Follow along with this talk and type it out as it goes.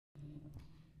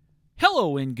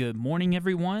Hello and good morning,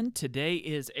 everyone. Today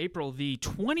is April the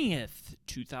 20th,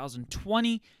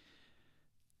 2020.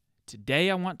 Today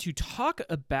I want to talk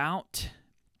about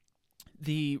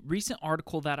the recent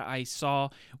article that I saw,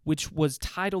 which was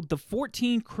titled The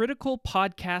 14 Critical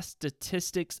Podcast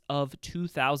Statistics of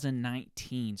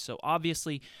 2019. So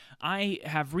obviously, I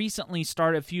have recently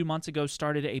a few months ago,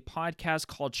 started a podcast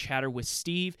called Chatter with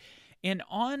Steve. And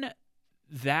on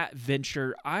that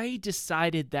venture, I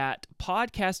decided that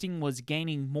podcasting was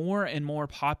gaining more and more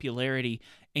popularity,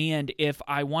 and if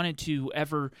I wanted to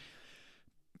ever,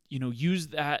 use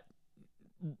that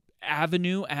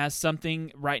avenue as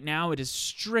something, right now it is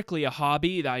strictly a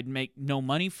hobby that I'd make no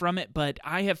money from it, but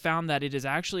I have found that it is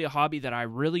actually a hobby that I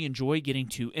really enjoy getting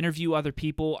to interview other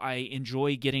people. I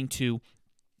enjoy getting to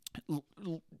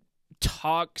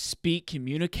talk, speak,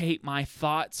 communicate my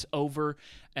thoughts over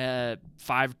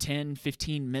 5, 10,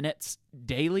 15 minutes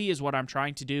daily is what I'm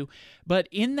trying to do. But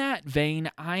in that vein,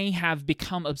 I have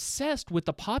become obsessed with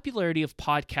the popularity of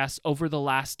podcasts over the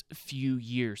last few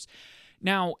years.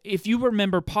 Now, if you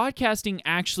remember, podcasting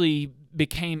actually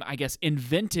became,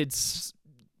 invented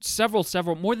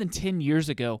more than 10 years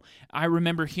ago. I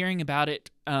remember hearing about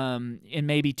it in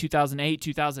maybe 2008,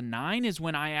 2009 is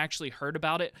when I actually heard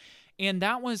about it. And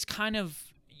that was kind of,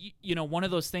 one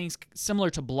of those things similar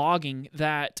to blogging,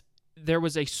 that there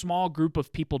was a small group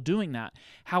of people doing that.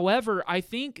 However, I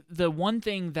think the one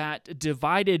thing that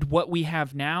divided what we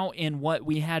have now and what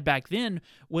we had back then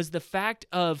was the fact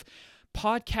of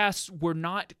podcasts were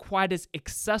not quite as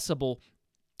accessible.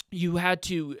 You had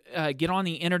to get on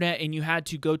the internet and you had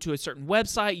to go to a certain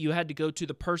website. You had to go to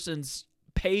the person's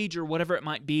page or whatever it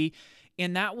might be.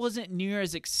 And that wasn't near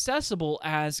as accessible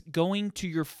as going to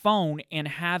your phone and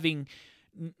having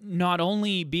not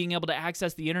only being able to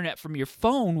access the internet from your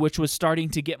phone, which was starting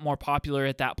to get more popular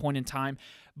at that point in time,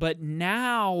 but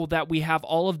now that we have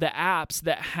all of the apps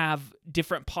that have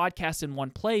different podcasts in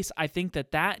one place, I think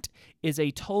that is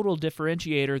a total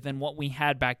differentiator than what we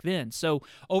had back then. So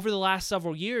over the last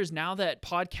several years, now that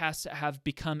podcasts have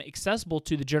become accessible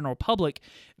to the general public,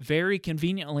 very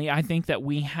conveniently, I think that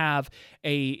we have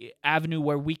a avenue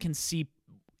where we can see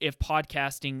if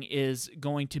podcasting is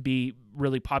going to be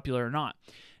really popular or not.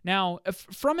 Now,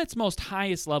 from its most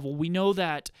highest level, we know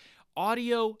that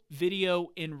audio, video,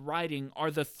 and writing are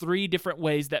the three different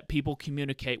ways that people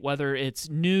communicate, whether it's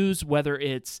news, whether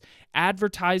it's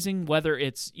advertising, whether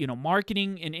it's,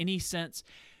 marketing in any sense.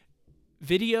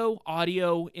 Video,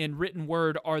 audio, and written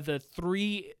word are the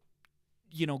three,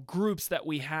 groups that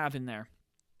we have in there.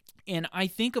 And I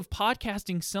think of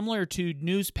podcasting similar to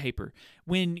newspaper.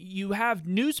 When you have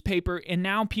newspaper and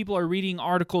now people are reading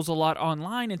articles a lot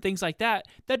online and things like that,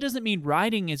 that doesn't mean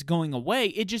writing is going away.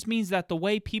 It just means that the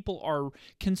way people are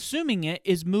consuming it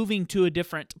is moving to a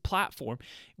different platform.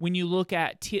 When you look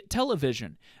at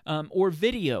television or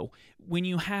video, when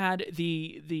you had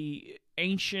the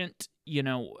ancient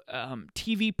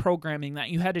TV programming that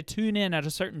you had to tune in at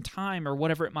a certain time or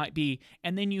whatever it might be,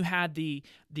 and then you had the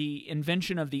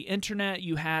invention of the internet,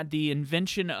 you had the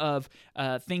invention of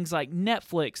things like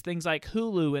Netflix, things like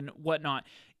Hulu and whatnot.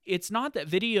 It's not that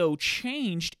video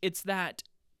changed, it's that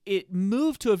it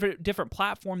moved to a different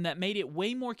platform that made it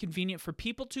way more convenient for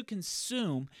people to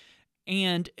consume.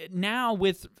 And now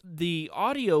with the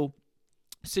audio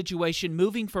situation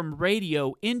moving from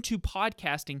radio into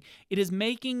podcasting, it is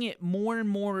making it more and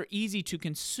more easy to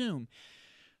consume.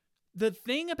 The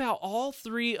thing about all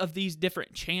three of these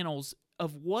different channels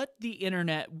of what the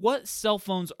internet, what cell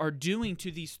phones are doing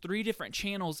to these three different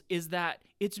channels is that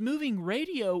it's moving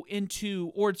radio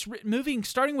into, or it's moving,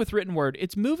 starting with written word,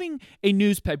 it's moving a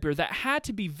newspaper that had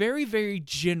to be very, very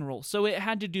general. So it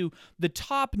had to do the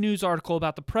top news article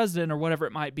about the president or whatever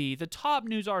it might be, the top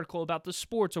news article about the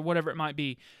sports or whatever it might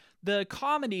be, the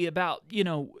comedy about,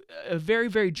 a very,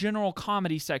 very general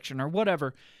comedy section or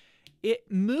whatever.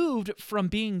 It moved from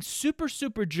being super,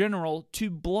 super general to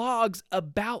blogs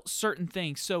about certain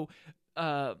things. So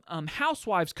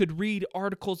housewives could read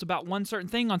articles about one certain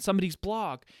thing on somebody's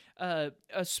blog. A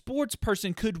sports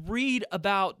person could read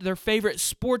about their favorite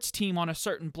sports team on a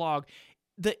certain blog.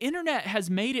 The internet has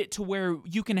made it to where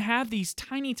you can have these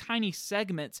tiny, tiny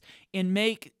segments and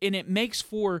it makes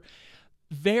for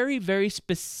very, very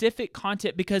specific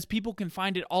content because people can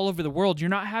find it all over the world. You're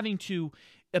not having to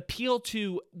appeal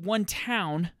to one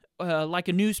town like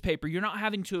a newspaper. You're not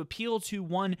having to appeal to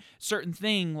one certain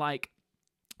thing like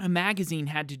a magazine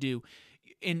had to do.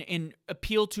 and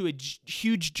appeal to a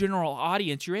huge general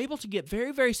audience. You're able to get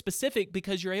very, very specific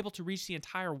because you're able to reach the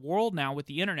entire world now with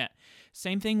the internet.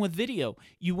 Same thing with video.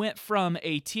 You went from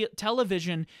a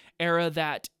television era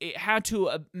that it had to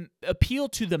appeal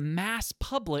to the mass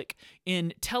public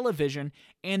in television,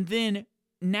 and then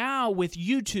now with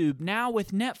YouTube, now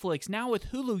with Netflix, now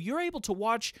with Hulu, you're able to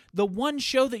watch the one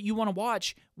show that you want to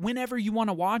watch whenever you want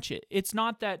to watch it. It's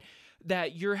not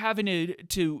that you're having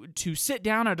to sit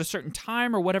down at a certain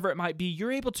time or whatever it might be.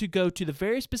 You're able to go to the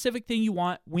very specific thing you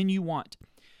want when you want.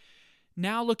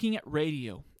 Now looking at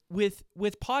radio. With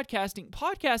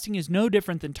podcasting is no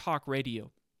different than talk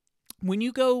radio. When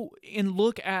you go and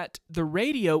look at the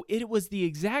radio, it was the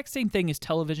exact same thing as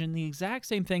television, the exact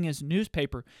same thing as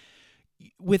newspaper.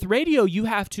 With radio, you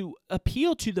have to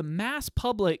appeal to the mass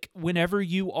public whenever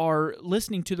you are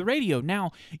listening to the radio. Now,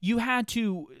 you had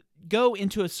to go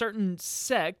into a certain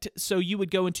sect, so you would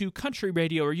go into country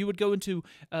radio, or you would go into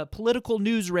political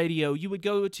news radio, you would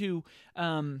go to,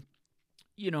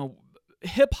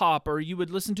 hip-hop, or you would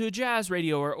listen to a jazz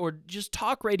radio, or just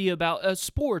talk radio about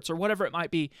sports, or whatever it might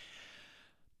be.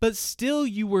 But still,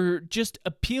 you were just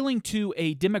appealing to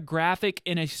a demographic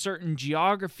in a certain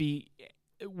geography.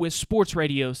 With sports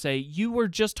radio, say, you were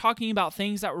just talking about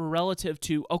things that were relative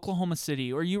to Oklahoma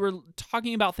City, or you were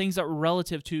talking about things that were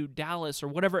relative to Dallas, or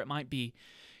whatever it might be.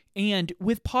 And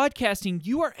with podcasting,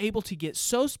 you are able to get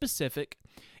so specific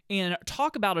and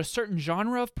talk about a certain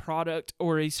genre of product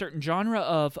or a certain genre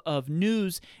of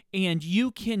news, and you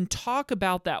can talk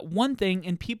about that one thing,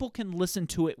 and people can listen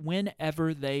to it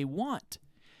whenever they want.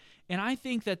 And I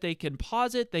think that they can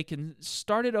pause it, they can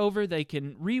start it over, they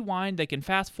can rewind, they can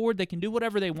fast forward, they can do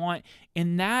whatever they want.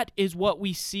 And that is what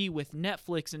we see with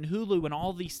Netflix and Hulu and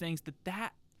all these things,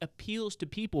 that appeals to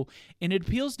people. And it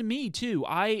appeals to me too.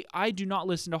 I do not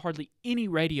listen to hardly any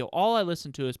radio. All I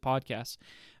listen to is podcasts.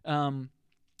 And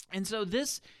so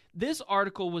this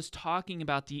article was talking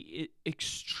about the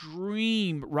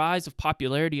extreme rise of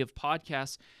popularity of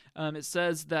podcasts. It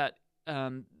says that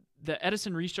the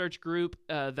Edison Research Group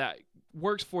that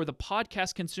works for the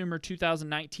Podcast Consumer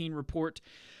 2019 report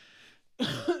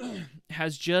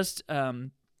has just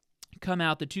come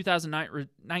out. The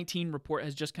 2019 report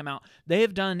has just come out. They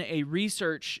have done a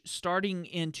research starting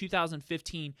in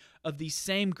 2015 of these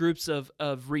same groups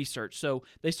of research. So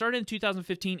they started in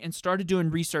 2015 and started doing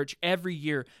research every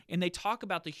year, and they talk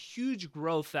about the huge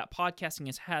growth that podcasting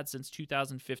has had since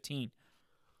 2015.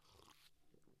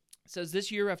 It says,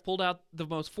 this year I've pulled out the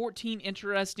most 14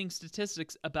 interesting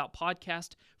statistics about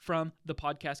podcast from the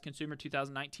Podcast Consumer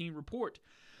 2019 report.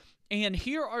 And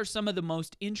here are some of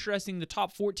the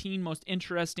top 14 most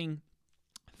interesting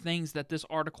things that this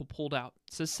article pulled out.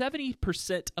 It says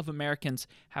 70% of Americans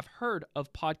have heard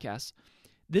of podcasts.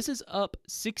 This is up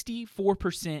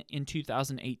 64% in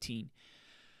 2018.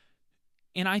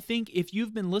 And I think if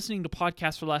you've been listening to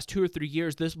podcasts for the last 2 or 3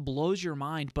 years, this blows your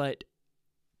mind, but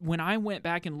when I went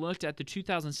back and looked at the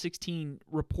 2016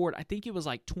 report, I think it was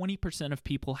like 20% of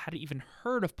people hadn't even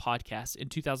heard of podcasts in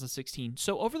 2016.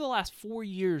 So over the last 4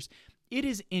 years, it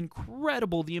is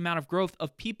incredible the amount of growth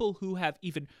of people who have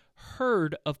even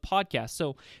heard of podcasts.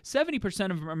 So 70%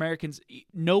 of Americans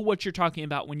know what you're talking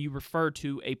about when you refer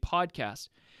to a podcast.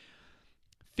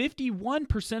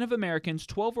 51% of Americans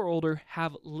 12 or older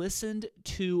have listened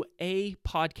to a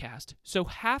podcast. So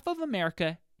half of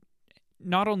America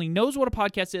not only knows what a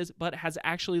podcast is, but has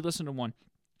actually listened to one.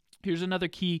 Here's another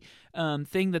key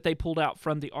thing that they pulled out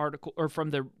from the article or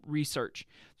from the research.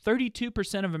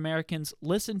 32% of Americans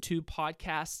listen to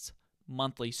podcasts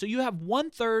monthly. So you have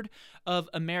 1/3 of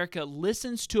America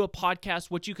listens to a podcast,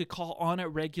 what you could call on a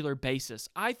regular basis.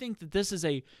 I think that this is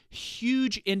a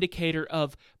huge indicator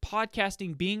of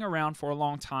podcasting being around for a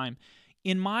long time.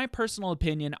 In my personal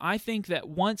opinion, I think that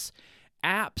once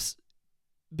apps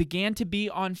began to be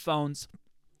on phones,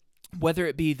 whether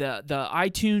it be the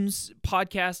iTunes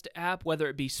podcast app, whether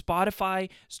it be Spotify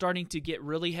starting to get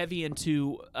really heavy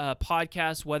into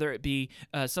podcasts, whether it be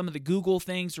some of the Google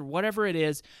things or whatever it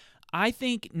is, I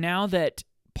think now that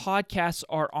podcasts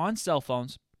are on cell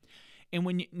phones, and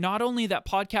when not only that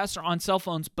podcasts are on cell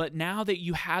phones, but now that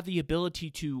you have the ability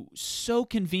to so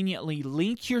conveniently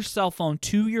link your cell phone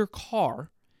to your car,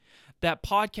 that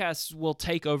podcasts will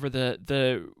take over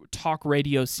the talk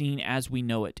radio scene as we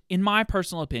know it. In my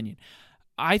personal opinion,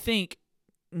 I think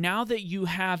now that you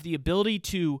have the ability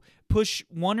to push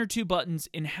 1 or 2 buttons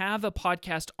and have a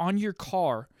podcast on your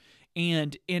car,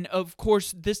 and of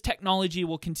course, this technology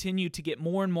will continue to get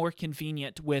more and more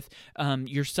convenient with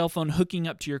your cell phone hooking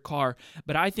up to your car,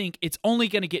 but I think it's only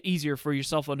going to get easier for your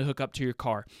cell phone to hook up to your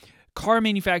car. Car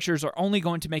manufacturers are only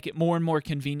going to make it more and more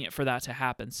convenient for that to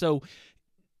happen. So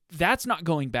that's not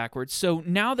going backwards. So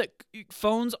now that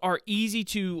phones are easy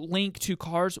to link to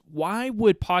cars, why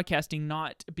would podcasting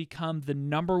not become the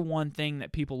number one thing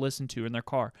that people listen to in their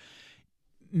car?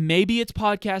 Maybe it's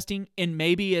podcasting, and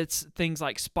maybe it's things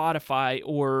like Spotify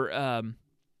or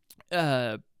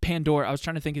Pandora. I was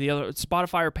trying to think of the other,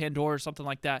 Spotify or Pandora or something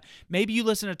like that. Maybe you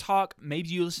listen to talk, maybe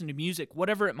you listen to music,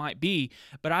 whatever it might be.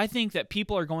 But I think that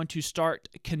people are going to start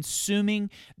consuming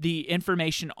the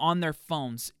information on their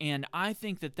phones. And I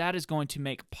think that that is going to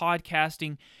make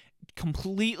podcasting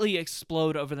completely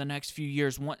explode over the next few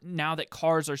years. Now that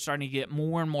cars are starting to get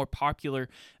more and more popular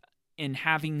in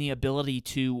having the ability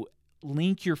to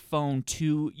link your phone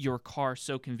to your car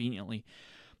so conveniently.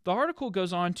 The article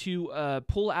goes on to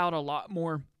pull out a lot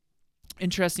more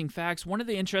interesting facts. One of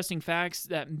the interesting facts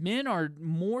that men are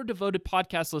more devoted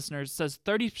podcast listeners. Says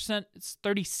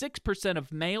 36%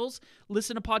 of males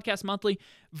listen to podcasts monthly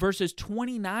versus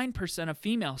 29% of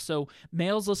females. So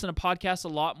males listen to podcasts a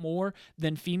lot more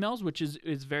than females, which is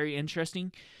very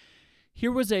interesting.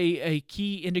 Here was a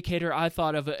key indicator I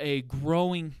thought of a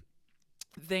growing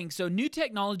thing. So new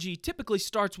technology typically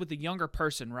starts with a younger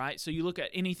person, right? So you look at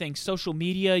anything social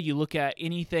media, you look at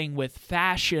anything with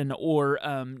fashion or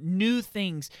new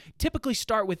things, typically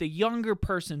start with a younger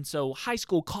person. So high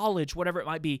school, college, whatever it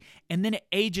might be, and then it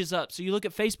ages up. So you look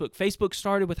at Facebook. Facebook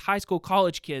started with high school,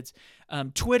 college kids.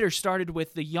 Twitter started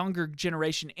with the younger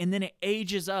generation, and then it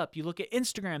ages up. You look at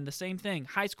Instagram, the same thing,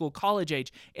 high school, college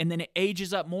age, and then it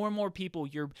ages up. More and more people,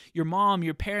 your mom,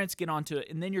 your parents get onto it,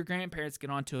 and then your grandparents get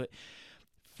onto it.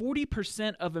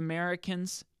 40% of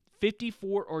Americans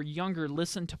 54 or younger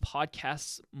listen to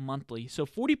podcasts monthly. So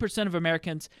 40% of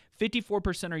Americans,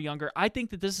 54% or younger. I think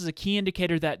that this is a key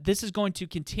indicator that this is going to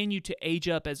continue to age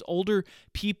up as older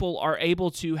people are able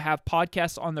to have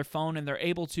podcasts on their phone, and they're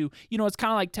able to, it's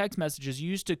kind of like text messages. You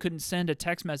used to couldn't send a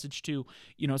text message to,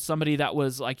 somebody that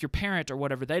was like your parent or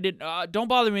whatever. They didn't, don't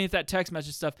bother me with that text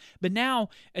message stuff. But now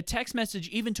a text message,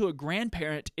 even to a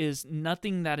grandparent, is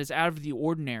nothing that is out of the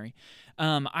ordinary.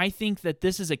 I think that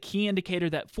this is a key indicator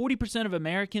that 40% of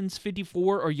Americans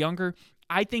 54 or younger,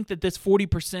 I think that this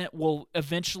 40% will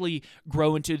eventually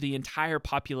grow into the entire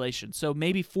population. So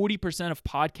maybe 40% of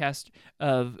podcasts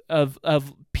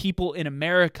of people in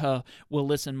America will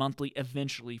listen monthly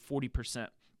eventually, 40%.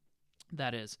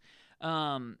 That is.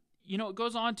 It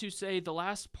goes on to say, the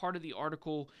last part of the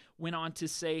article went on to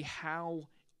say how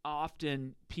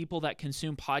often people that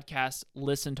consume podcasts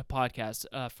listen to podcasts.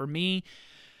 For me,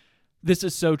 this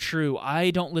is so true. I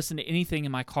don't listen to anything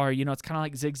in my car. It's kind of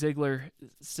like Zig Ziglar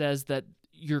says that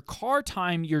your car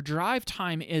time, your drive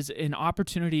time is an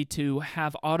opportunity to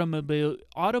have automobile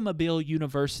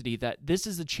university, that this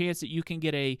is a chance that you can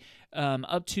get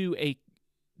up to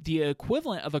the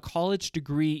equivalent of a college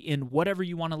degree in whatever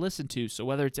you want to listen to. So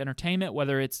whether it's entertainment,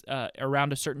 whether it's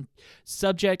around a certain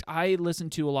subject. I listen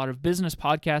to a lot of business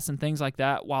podcasts and things like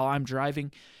that while I'm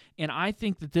driving. And I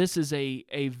think that this is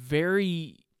a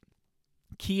very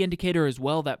key indicator as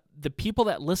well, that the people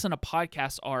that listen to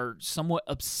podcasts are somewhat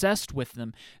obsessed with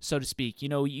them, so to speak.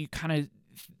 You kind of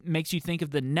makes you think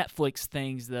of the Netflix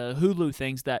things, the Hulu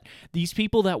things, that these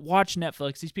people that watch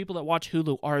Netflix, these people that watch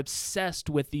Hulu are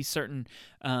obsessed with these certain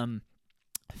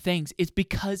things. It's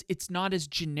because it's not as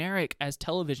generic as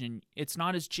television. It's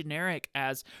not as generic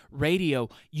as radio.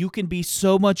 You can be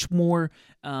so much more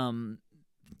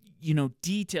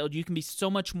detailed. You can be so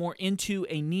much more into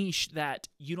a niche that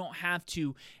you don't have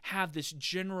to have this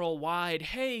general wide,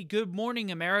 hey, good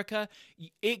morning, America.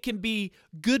 It can be,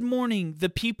 good morning, the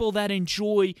people that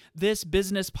enjoy this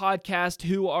business podcast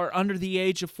who are under the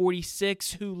age of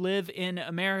 46, who live in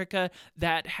America,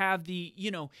 that have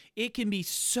it can be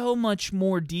so much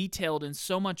more detailed and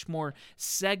so much more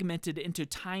segmented into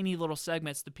tiny little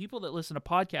segments. The people that listen to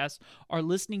podcasts are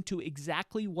listening to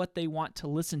exactly what they want to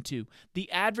listen to.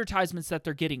 The advertisements that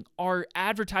they're getting are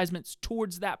advertisements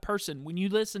towards that person. When you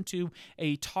listen to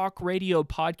a talk radio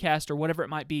podcast or whatever it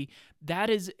might be,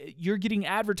 you're getting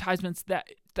advertisements that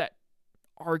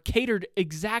are catered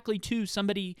exactly to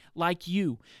somebody like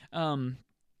you.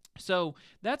 So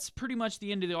that's pretty much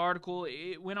the end of the article.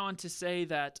 It went on to say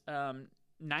that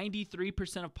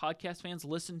 93% of podcast fans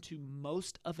listen to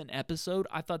most of an episode.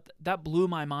 I thought that blew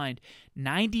my mind.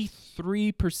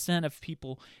 93% of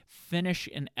people finish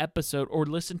an episode or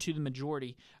listen to the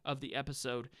majority of the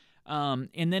episode.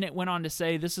 And then it went on to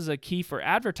say, this is a key for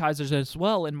advertisers as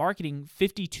well in marketing.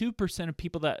 52% of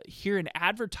people that hear an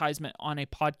advertisement on a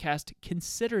podcast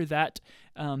consider that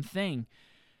thing.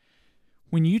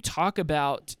 When you talk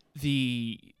about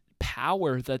the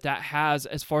power that has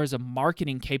as far as a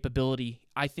marketing capability,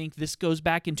 I think this goes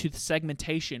back into the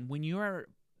segmentation. When you are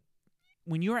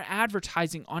when you're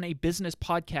advertising on a business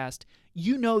podcast,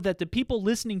 you know that the people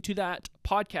listening to that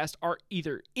podcast are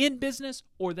either in business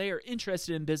or they are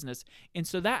interested in business. And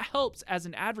so that helps as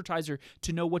an advertiser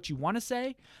to know what you want to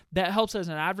say. That helps as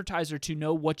an advertiser to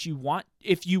know what you want.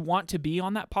 If you want to be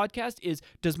on that podcast,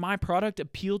 does my product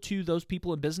appeal to those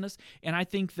people in business? And I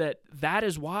think that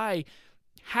is why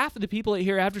half of the people that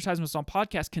hear advertisements on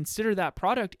podcasts consider that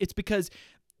product. It's because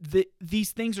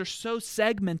these things are so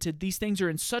segmented. These things are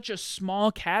in such a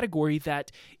small category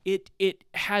that it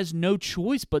has no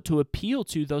choice but to appeal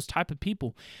to those type of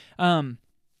people.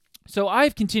 So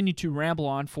I've continued to ramble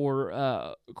on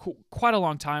for quite a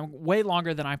long time, way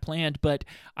longer than I planned, but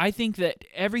I think that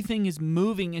everything is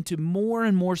moving into more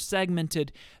and more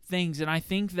segmented things, and I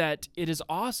think that it is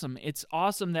awesome. It's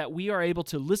awesome that we are able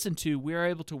to listen to, we are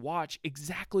able to watch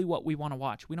exactly what we want to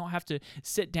watch. We don't have to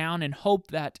sit down and hope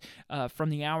that from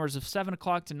the hours of 7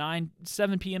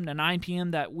 p.m. to 9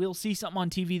 p.m. that we'll see something on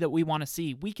TV that we want to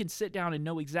see. We can sit down and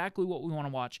know exactly what we want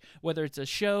to watch, whether it's a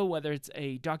show, whether it's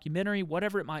a documentary,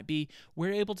 whatever it might be.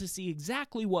 We're able to see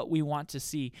exactly what we want to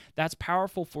see. That's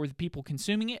powerful for the people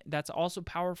consuming it. That's also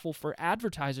powerful for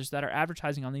advertisers that are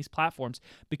advertising on these platforms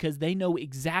because they know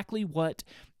exactly what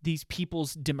these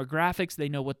people's demographics, they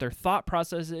know what their thought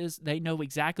process is, they know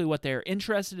exactly what they're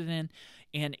interested in,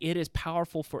 and it is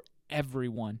powerful for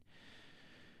everyone.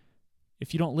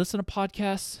 If you don't listen to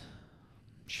podcasts,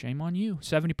 shame on you.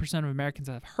 70% of Americans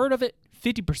have heard of it.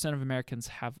 50% of Americans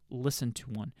have listened to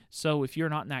one. So if you're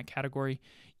not in that category,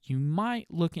 you might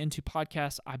look into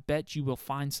podcasts. I bet you will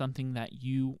find something that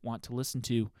you want to listen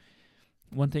to.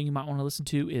 One thing you might want to listen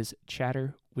to is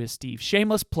Chatter with Steve.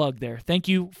 Shameless plug there. Thank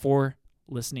you for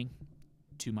listening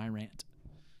to my rant.